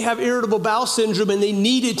they have irritable bowel syndrome and they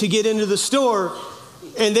needed to get into the store,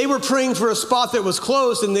 and they were praying for a spot that was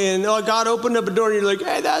closed, and then God opened up a door and you're like,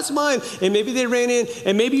 hey, that's mine. And maybe they ran in,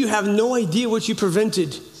 and maybe you have no idea what you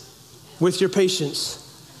prevented with your patience.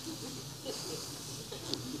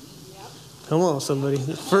 Come on, somebody.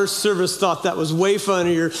 The first service thought that was way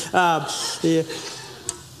funnier. Yeah.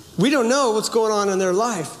 We don't know what's going on in their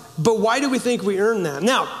life. But why do we think we earn that?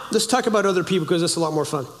 Now, let's talk about other people, because it's a lot more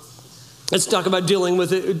fun. Let's talk about dealing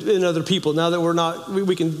with it in other people. Now that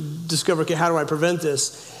we can discover, okay, how do I prevent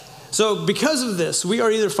this? So because of this, we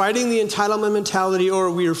are either fighting the entitlement mentality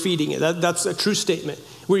or we are feeding it. That's a true statement.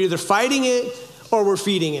 We're either fighting it or we're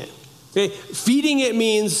feeding it. Okay? Feeding it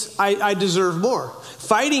means I deserve more.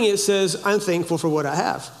 Fighting it says I'm thankful for what I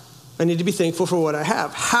have. I need to be thankful for what I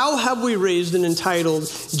have. How have we raised an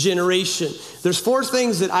entitled generation? There's 4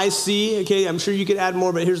 things that I see. Okay, I'm sure you could add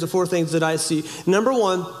more, but here's the 4 things that I see. Number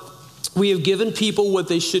 1, we have given people what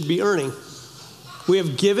they should be earning. We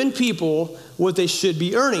have given people what they should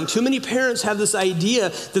be earning. Too many parents have this idea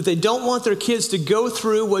that they don't want their kids to go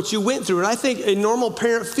through what you went through. And I think a normal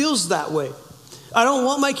parent feels that way. I don't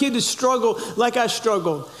want my kid to struggle like I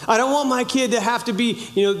struggled. I don't want my kid to have to be,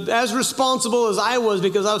 as responsible as I was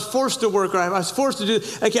because I was forced to work or I was forced to do.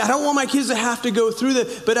 Okay, I don't want my kids to have to go through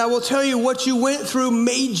that. But I will tell you, what you went through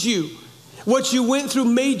made you. What you went through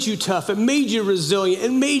made you tough. It made you resilient.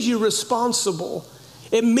 It made you responsible.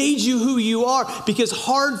 It made you who you are, because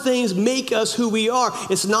hard things make us who we are.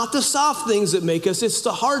 It's not the soft things that make us. It's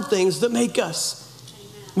the hard things that make us.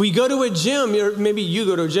 We go to a gym, or maybe you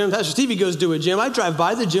go to a gym. Pastor Stevie goes to a gym. I drive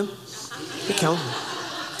by the gym.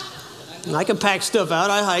 I can pack stuff out.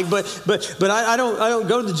 I hike, but I don't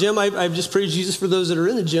go to the gym. I just praise Jesus for those that are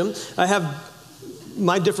in the gym. I have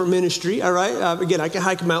my different ministry. All right. Again, I can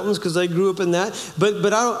hike mountains because I grew up in that.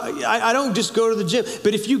 But I don't just go to the gym.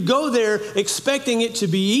 But if you go there expecting it to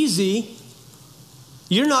be easy,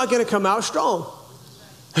 you're not going to come out strong.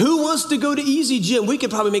 Who wants to go to easy gym? We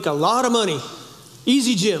could probably make a lot of money.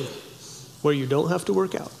 Easy gym, where you don't have to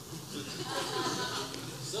work out.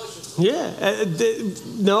 Yeah,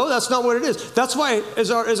 no, that's not what it is. That's why,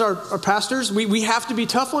 as our pastors, we have to be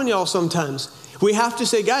tough on y'all sometimes. We have to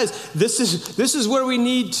say, guys, this is where we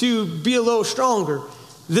need to be a little stronger.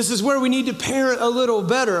 This is where we need to parent a little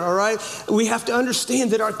better, all right? We have to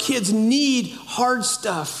understand that our kids need hard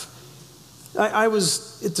stuff. I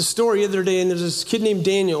was at the store the other day, and there's this kid named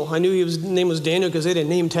Daniel. I knew his name was Daniel because they had a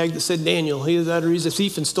name tag that said Daniel. He's a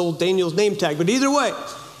thief and stole Daniel's name tag. But either way,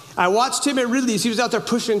 I watched him at Ridley's. He was out there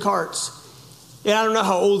pushing carts. And I don't know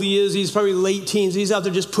how old he is. He's probably late teens. He's out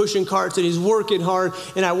there just pushing carts, and he's working hard.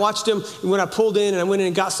 And I watched him when I pulled in, and I went in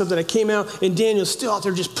and got something. I came out, and Daniel's still out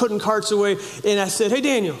there just putting carts away. And I said, hey,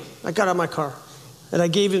 Daniel. I got out of my car, and I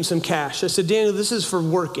gave him some cash. I said, Daniel, this is for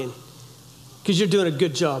working, because you're doing a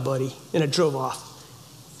good job, buddy. And I drove off.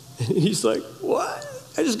 And he's like, what?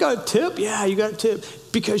 I just got a tip? Yeah, you got a tip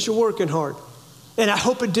because you're working hard. And I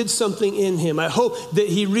hope it did something in him. I hope that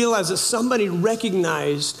he realized that somebody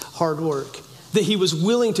recognized hard work, that he was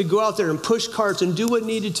willing to go out there and push carts and do what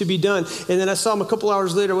needed to be done. And then I saw him a couple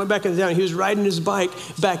hours later. I went back into town. He was riding his bike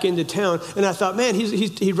back into town. And I thought, man,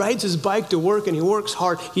 he rides his bike to work and he works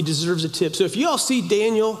hard. He deserves a tip. So if you all see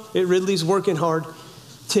Daniel at Ridley's working hard,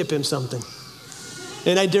 tip him something.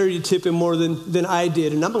 And I dare you to tip him more than I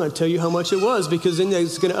did. And I'm not going to tell you how much it was, because then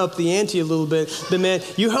it's going to up the ante a little bit. But man,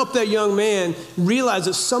 you help that young man realize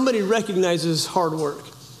that somebody recognizes hard work.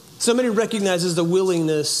 Somebody recognizes the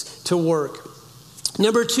willingness to work.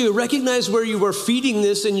 Number 2, recognize where you are feeding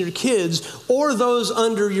this in your kids or those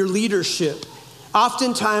under your leadership.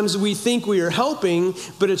 Oftentimes we think we are helping,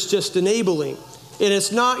 but it's just enabling. And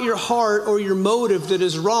it's not your heart or your motive that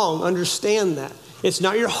is wrong. Understand that. It's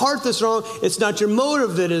not your heart that's wrong. It's not your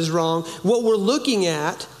motive that is wrong. What we're looking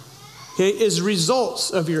at, okay, is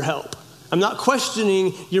results of your help. I'm not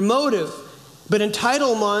questioning your motive, but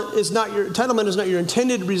entitlement is not your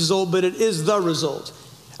intended result, but it is the result.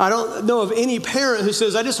 I don't know of any parent who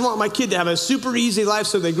says, I just want my kid to have a super easy life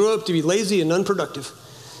so they grow up to be lazy and unproductive.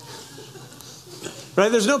 Right?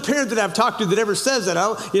 There's no parent that I've talked to that ever says that.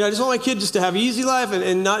 I just want my kid just to have an easy life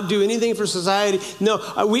and not do anything for society.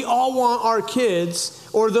 No, we all want our kids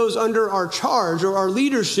or those under our charge or our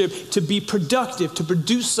leadership to be productive, to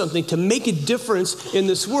produce something, to make a difference in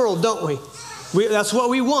this world, don't we? That's what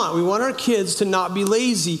we want. We want our kids to not be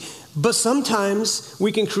lazy. But sometimes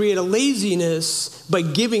we can create a laziness by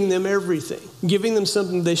giving them everything, giving them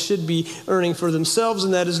something they should be earning for themselves,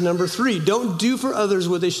 and that is number 3. Don't do for others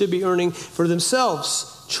what they should be earning for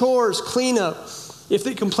themselves. Chores, cleanup. If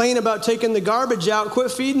they complain about taking the garbage out, quit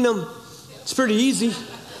feeding them. It's pretty easy.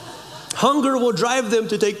 Hunger will drive them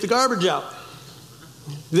to take the garbage out.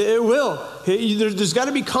 It will. There's got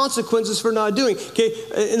to be consequences for not doing. Okay,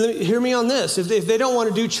 and hear me on this. If they don't want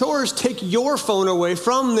to do chores, take your phone away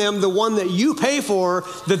from them, the one that you pay for,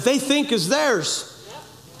 that they think is theirs.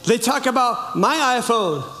 They talk about my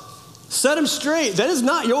iPhone. Set them straight. That is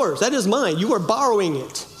not yours. That is mine. You are borrowing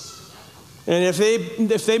it. And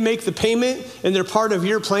if they make the payment and they're part of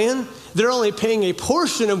your plan, they're only paying a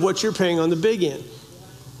portion of what you're paying on the big end.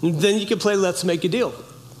 And then you can play let's make a deal.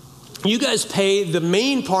 You guys pay the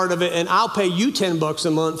main part of it, and I'll pay you $10 a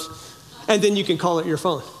month, and then you can call it your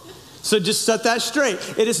phone. So just set that straight.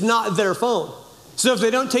 It is not their phone. So if they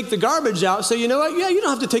don't take the garbage out, say, you know what? Yeah, you don't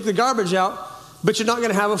have to take the garbage out, but you're not going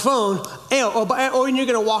to have a phone, or you're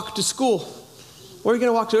going to walk to school, or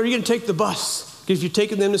you're going to take the bus if you're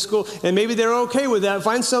taking them to school, and maybe they're okay with that.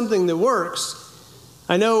 Find something that works.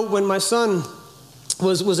 I know when my son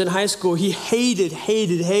was in high school, he hated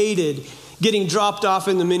getting dropped off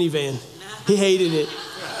in the minivan. He hated it.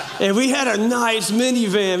 And we had a nice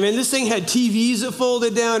minivan, man. This thing had TVs that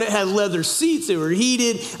folded down. It had leather seats that were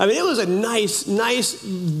heated. I mean, it was a nice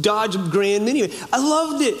Dodge Grand minivan. I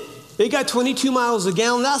loved it. It got 22 miles a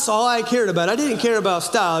gallon. That's all I cared about. I didn't care about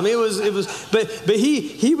style. I mean, but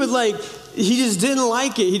he would he just didn't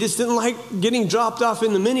like it. He just didn't like getting dropped off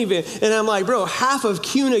in the minivan. And I'm like, bro, half of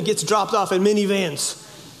CUNA gets dropped off in minivans.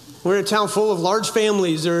 We're in a town full of large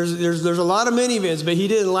families. There's a lot of minivans, but he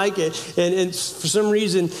didn't like it. And for some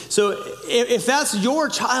reason, so if that's your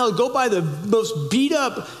child, go buy the most beat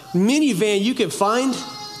up minivan you can find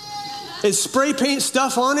and spray paint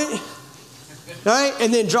stuff on it, right?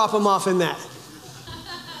 And then drop them off in that.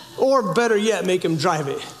 Or better yet, make them drive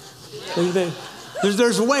it.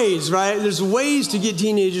 There's ways, right? There's ways to get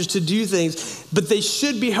teenagers to do things, but they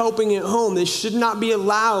should be helping at home. They should not be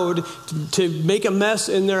allowed to make a mess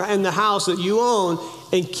in the house that you own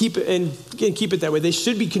and keep it that way. They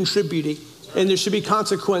should be contributing, and there should be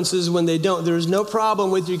consequences when they don't. There's no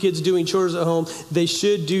problem with your kids doing chores at home. They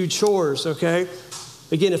should do chores, okay?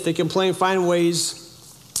 Again, if they complain, find ways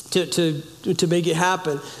to make it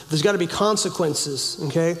happen. There's got to be consequences,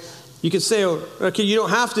 okay? You could say, okay, you don't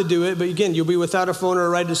have to do it, but again, you'll be without a phone or a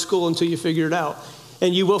ride to school until you figure it out.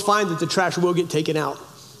 And you will find that the trash will get taken out.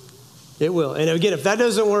 It will. And again, if that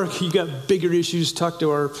doesn't work, you got bigger issues. Talk to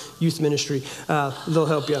our youth ministry. They'll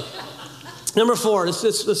help you. Number 4,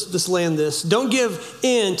 let's land this. Don't give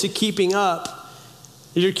in to keeping up.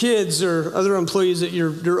 Your kids or other employees that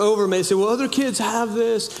you're over may say, well, other kids have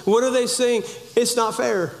this. What are they saying? It's not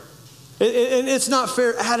fair. And it's not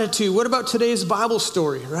fair attitude. What about today's Bible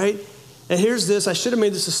story, right? And here's this. I should have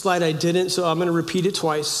made this a slide. I didn't, so I'm going to repeat it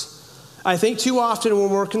twice. I think too often we're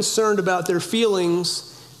more concerned about their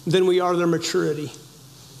feelings than we are their maturity.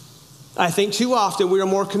 I think too often we are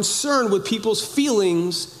more concerned with people's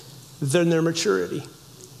feelings than their maturity.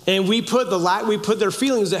 And we put their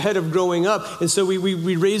feelings ahead of growing up. And so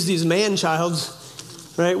we raise these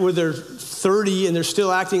man-childs, right, where they're 30 and they're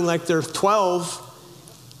still acting like they're 12,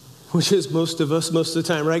 which is most of us most of the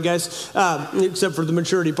time, right, guys? Except for the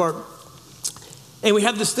maturity part. And we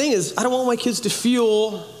have this thing is, I don't want my kids to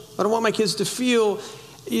feel,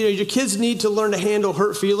 your kids need to learn to handle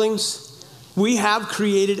hurt feelings. We have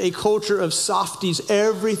created a culture of softies.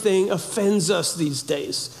 Everything offends us these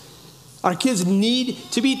days. Our kids need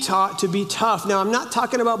to be taught to be tough. Now, I'm not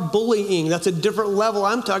talking about bullying. That's a different level.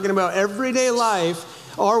 I'm talking about everyday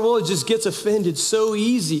life. Our world just gets offended so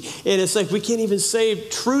easy. And it's like we can't even say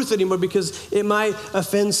truth anymore because it might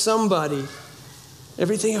offend somebody.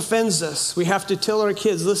 Everything offends us. We have to tell our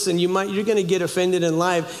kids, listen, you're going to get offended in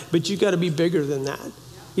life, but you got to be bigger than that.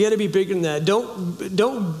 You got to be bigger than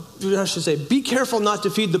that. I should say, be careful not to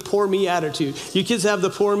feed the poor me attitude. You kids have the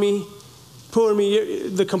poor me,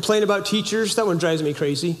 the complaint about teachers. That one drives me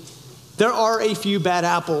crazy. There are a few bad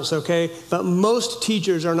apples, okay? But most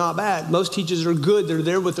teachers are not bad. Most teachers are good. They're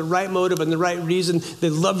there with the right motive and the right reason. They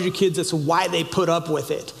love your kids. That's why they put up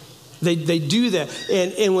with it. They do that.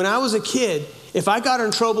 And when I was a kid, if I got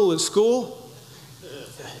in trouble at school,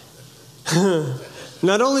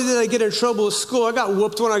 not only did I get in trouble at school, I got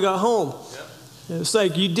whooped when I got home. It's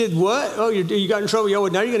like, you did what? Oh, you got in trouble. Yeah,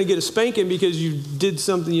 well, now you're going to get a spanking because you did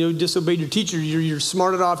something, disobeyed your teacher. You're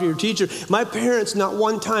smarted off your teacher. My parents not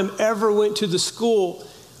one time ever went to the school,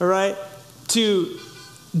 all right, to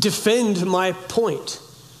defend my point.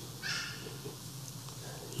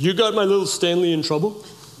 You got my little Stanley in trouble?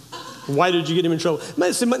 Why did you get him in trouble?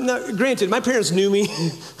 Granted, my parents knew me.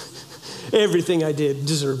 Everything I did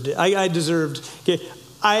deserved it. I deserved. Okay,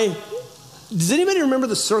 does anybody remember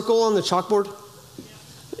the circle on the chalkboard?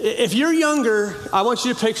 If you're younger, I want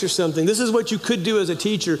you to picture something. This is what you could do as a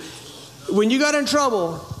teacher. When you got in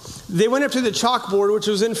trouble, they went up to the chalkboard, which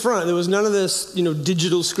was in front. There was none of this,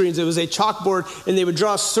 digital screens. It was a chalkboard, and they would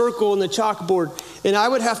draw a circle in the chalkboard. And I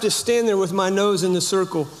would have to stand there with my nose in the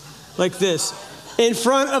circle like this in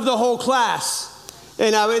front of the whole class.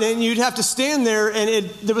 And you'd have to stand there, and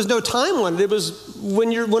there was no time on it. It was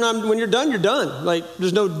when you're done, you're done. Like,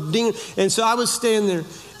 there's no ding. And so I would stand there.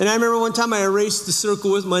 And I remember one time I erased the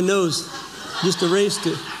circle with my nose. Just erased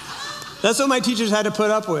it. That's what my teachers had to put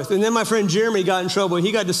up with. And then my friend Jeremy got in trouble.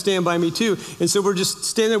 He got to stand by me too. And so we're just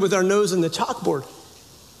standing there with our nose in the chalkboard.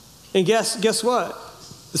 And guess what?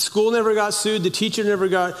 The school never got sued. The teacher never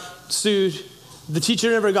got sued. The teacher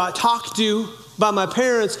never got talked to by my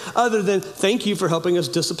parents other than, thank you for helping us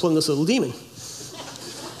discipline this little demon.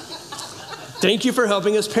 Thank you for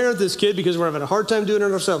helping us parent this kid because we're having a hard time doing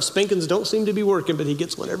it ourselves. Spankings don't seem to be working, but he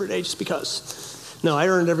gets one every day just because. No, I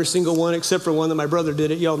earned every single one except for one that my brother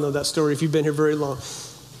did it. Y'all know that story if you've been here very long.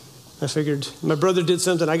 I figured my brother did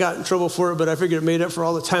something. I got in trouble for it, but I figured it made up for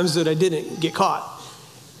all the times that I didn't get caught.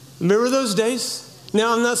 Remember those days?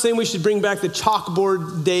 Now, I'm not saying we should bring back the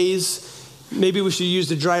chalkboard days. Maybe we should use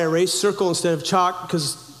the dry erase circle instead of chalk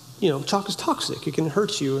because, chalk is toxic. It can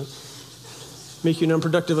hurt you and make you an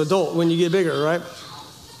unproductive adult when you get bigger, right?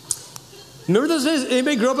 Remember those days?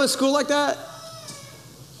 Anybody grew up in a school like that?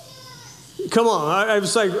 Come on. I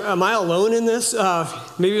was like, am I alone in this?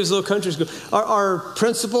 Maybe it was a little country school. Our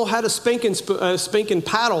principal had a spanking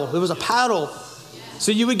paddle. There was a paddle.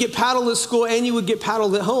 So you would get paddled at school and you would get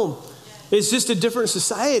paddled at home. It's just a different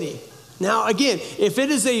society. Now, again, if it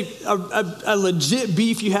is a legit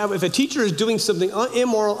beef you have, if a teacher is doing something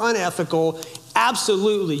immoral, unethical,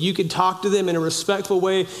 absolutely, you can talk to them in a respectful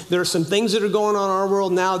way. There are some things that are going on in our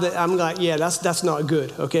world now that I'm like, yeah, that's not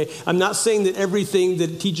good, okay? I'm not saying that everything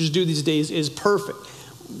that teachers do these days is perfect.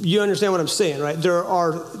 You understand what I'm saying, right? There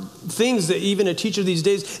are things that even a teacher these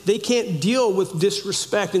days, they can't deal with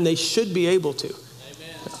disrespect, and they should be able to.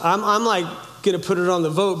 Amen. I'm like going to put it on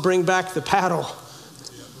the vote, bring back the paddle.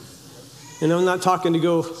 And I'm not talking to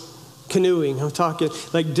go canoeing. I'm talking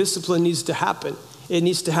like discipline needs to happen. It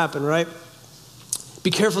needs to happen, right? Be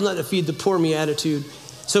careful not to feed the poor me attitude.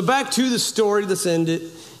 So back to the story, let's end it.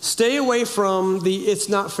 Stay away from the it's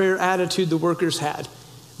not fair attitude the workers had.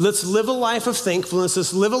 Let's live a life of thankfulness.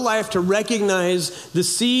 Let's live a life to recognize the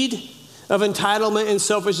seed of entitlement and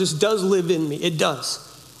selfishness does live in me. It does.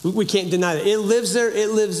 We can't deny it. It lives there, it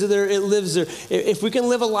lives there, it lives there. If we can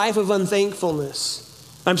live a life of unthankfulness,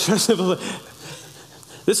 I'm sure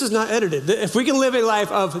this is not edited. If we can live a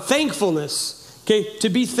life of thankfulness, okay, to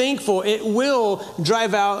be thankful, it will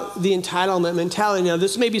drive out the entitlement mentality. Now,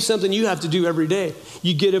 this may be something you have to do every day.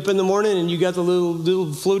 You get up in the morning and you got the little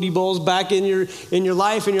floaty balls back in your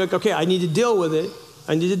life, and you're like, okay, I need to deal with it.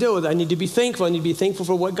 I need to deal with it. I need to be thankful. I need to be thankful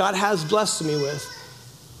for what God has blessed me with.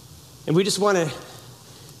 And we just want to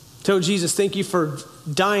tell Jesus, thank you for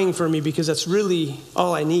dying for me, because that's really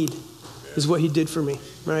all I need is what he did for me,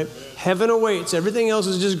 right? Heaven awaits. Everything else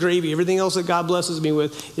is just gravy. Everything else that God blesses me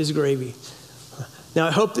with is gravy. Now,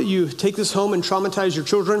 I hope that you take this home and traumatize your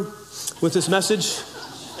children with this message.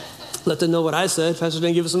 Let them know what I said. Pastor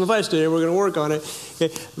didn't give us some advice today. We're going to work on it.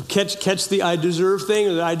 Okay. Catch the I deserve thing,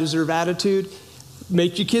 or the I deserve attitude.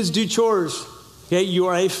 Make your kids do chores. Okay, you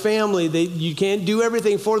are a family. You can't do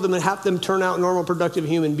everything for them and have them turn out normal, productive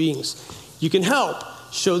human beings. You can help.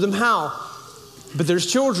 Show them how. But there's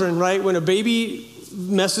children, right? When a baby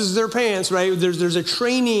messes their pants, right? There's a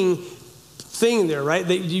training thing there, right?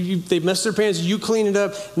 They mess their pants, you clean it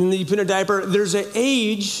up, and then you put in a diaper. There's an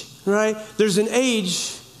age right? There's an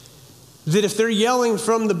age that if they're yelling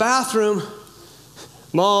from the bathroom,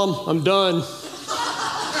 Mom, I'm done.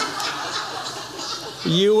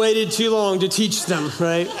 You waited too long to teach them,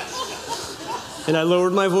 right? And I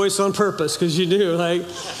lowered my voice on purpose because you knew, like,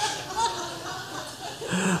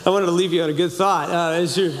 I wanted to leave you on a good thought.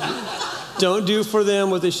 Don't do for them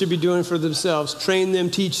what they should be doing for themselves. Train them,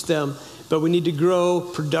 teach them. But we need to grow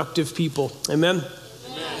productive people. Amen?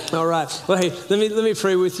 Amen. All right. Well, hey, let me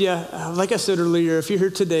pray with you. Like I said earlier, if you're here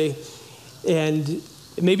today and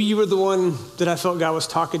maybe you were the one that I felt God was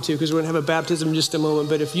talking to, because we're going to have a baptism in just a moment.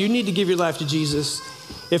 But if you need to give your life to Jesus,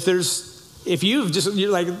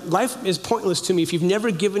 you're like, life is pointless to me. If you've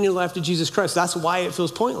never given your life to Jesus Christ, that's why it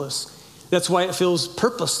feels pointless. That's why it feels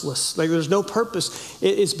purposeless. Like there's no purpose.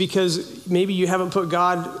 It's because maybe you haven't put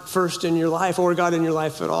God first in your life or God in your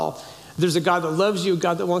life at all. There's a God that loves you, a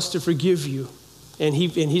God that wants to forgive you. And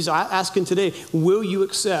he's asking today, will you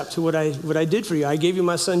accept what I did for you? I gave you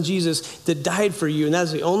my son Jesus that died for you. And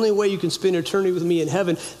that's the only way you can spend eternity with me in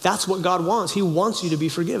heaven. That's what God wants. He wants you to be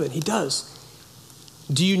forgiven. He does.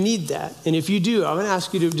 Do you need that? And if you do, I'm going to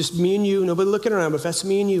ask you to just me and you, nobody looking around, but if that's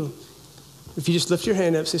me and you, if you just lift your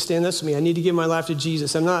hand up, say, Stan, that's me. I need to give my life to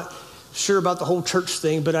Jesus. I'm not sure about the whole church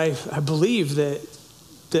thing, but I believe that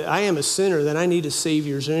I am a sinner, that I need a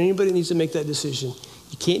Savior. Is there anybody that needs to make that decision?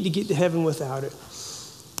 You can't get to heaven without it.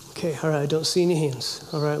 Okay, all right, I don't see any hands.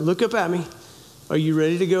 All right, look up at me. Are you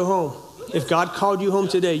ready to go home? If God called you home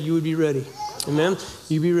today, you would be ready. Amen?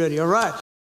 You'd be ready. All right.